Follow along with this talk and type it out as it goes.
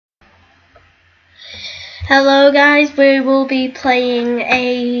Hello guys, we will be playing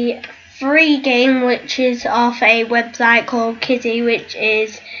a free game which is off a website called Kizi, which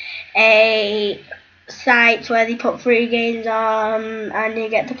is a site where they put free games on and you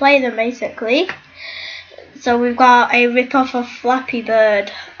get to play them basically. So we've got a rip-off of Flappy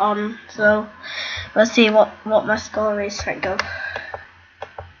Bird on, so let's see what my score is. Let's go.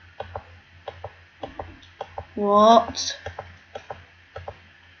 What?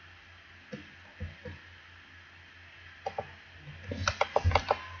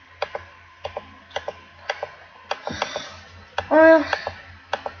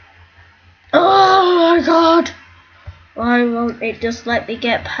 Oh my god! Why won't it just let me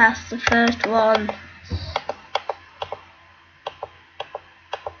get past the first one?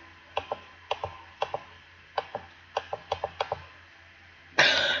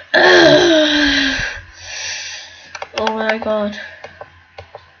 Oh my god.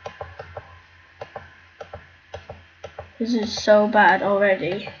 This is so bad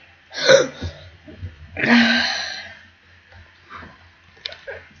already.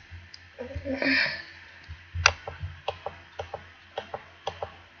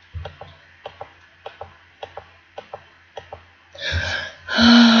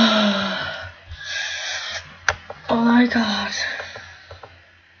 Oh my god.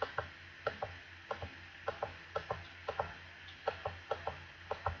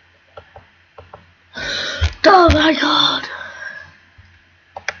 Oh my god.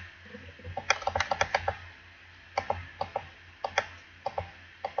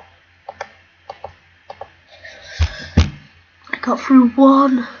 I got through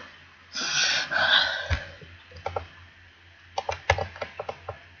one.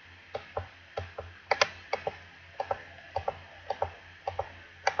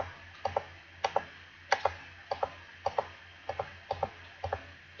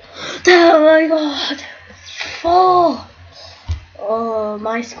 Oh my god. 4. Oh,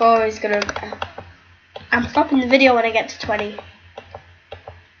 my score is gonna... I'm stopping the video when I get to 20.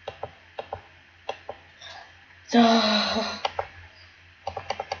 Oh.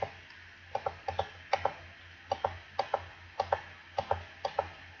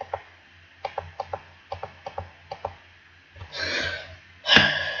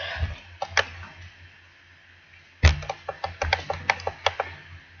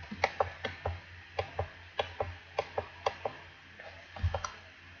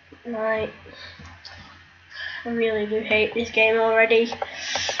 Right, I really do hate this game already.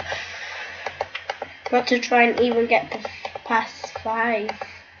 Got to try and even get to past 5.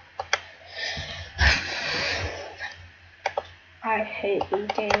 I hate these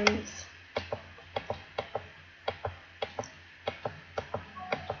games.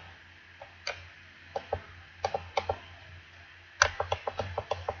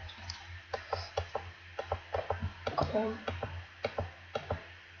 Come on.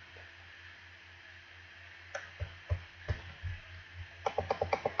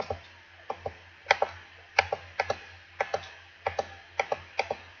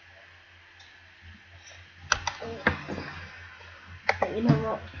 You know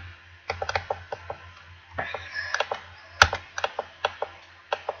what?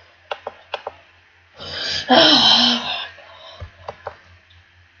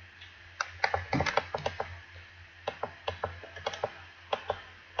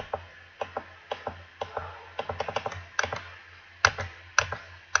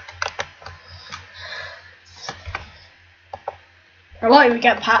 I won't even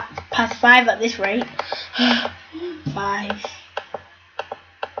get past 5 at this rate. 5.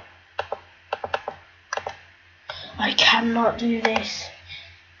 I cannot do this.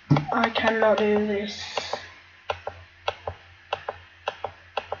 I cannot do this.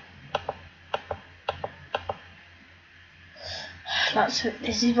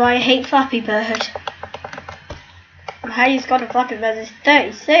 This is why I hate Flappy Bird. My highest score of Flappy Bird is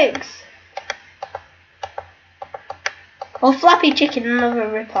 36. Well, Flappy Chicken, another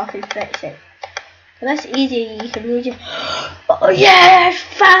rip-off, is 36. But that's easy. You can really just... Oh yeah,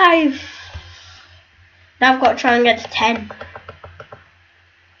 5. Now I've got to try and get to 10.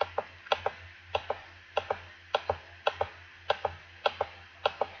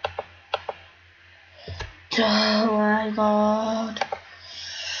 Oh my god.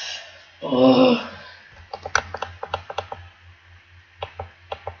 Oh.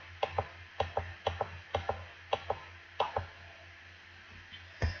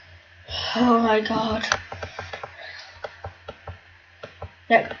 Oh my god.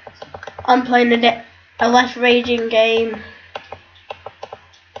 Look, I'm playing a less raging game.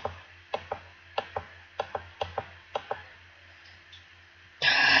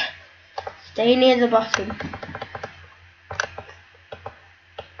 Stay near the bottom.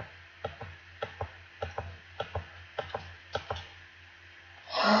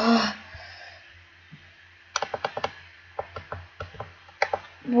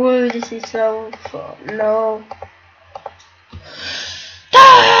 Whoa, this is so fun. No.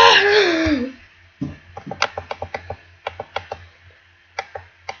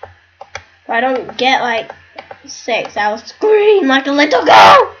 If I don't get like 6, I'll scream like a little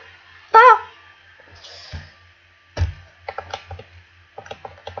girl. Ah.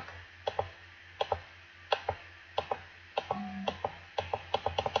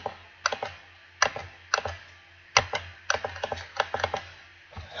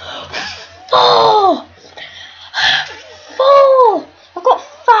 Four! I've got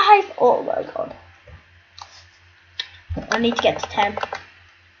 5. Oh my god. I need to get to 10.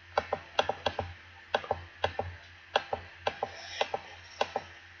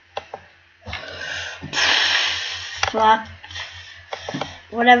 Flap.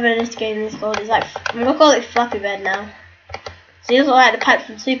 Whatever this game is called, it's like, I'm gonna call it Flappy Bird now. So you look like the pet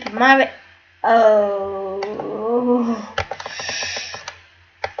from Super Mario. Oh.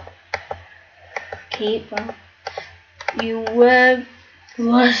 Keep on. You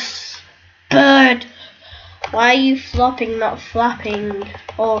worthless bird. Why are you flopping, not flapping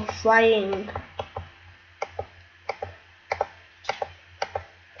or flying?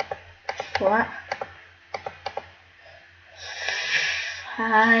 Flap.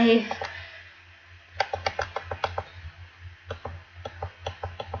 5.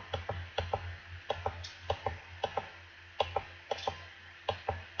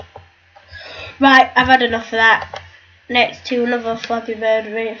 Right, I've had enough of that. Next to another Flappy Bird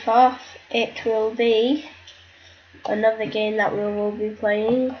riff-off, it will be another game that we will be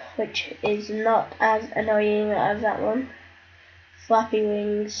playing, which is not as annoying as that one. Flappy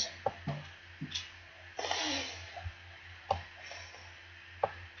Wings.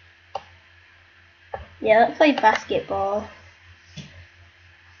 Yeah, let's play basketball.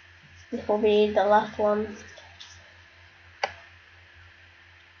 This will be the last one.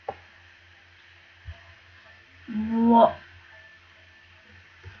 What?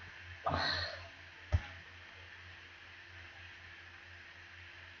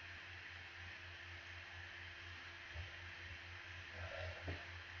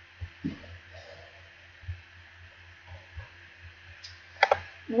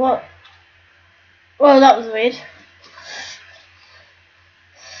 What? Oh, that was weird.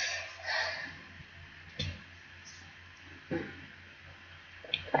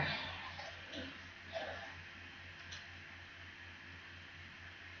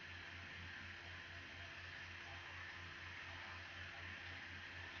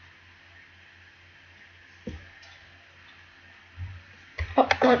 Oh,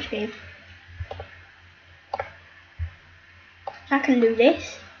 launch game. I can do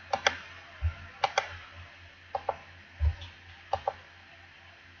this.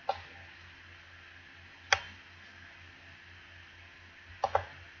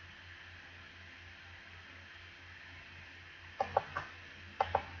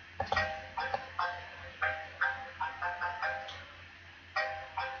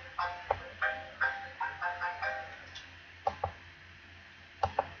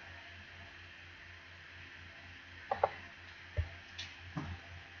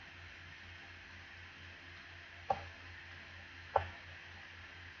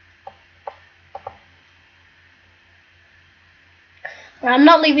 I'm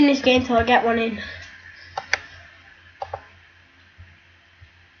not leaving this game till I get one in.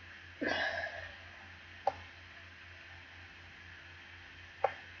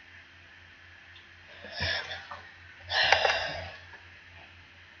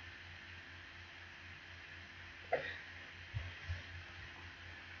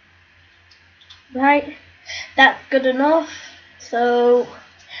 Right, that's good enough. So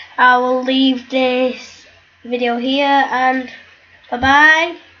I will leave this video here and bye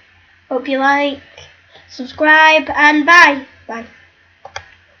bye. Hope you like, subscribe, and bye. Bye.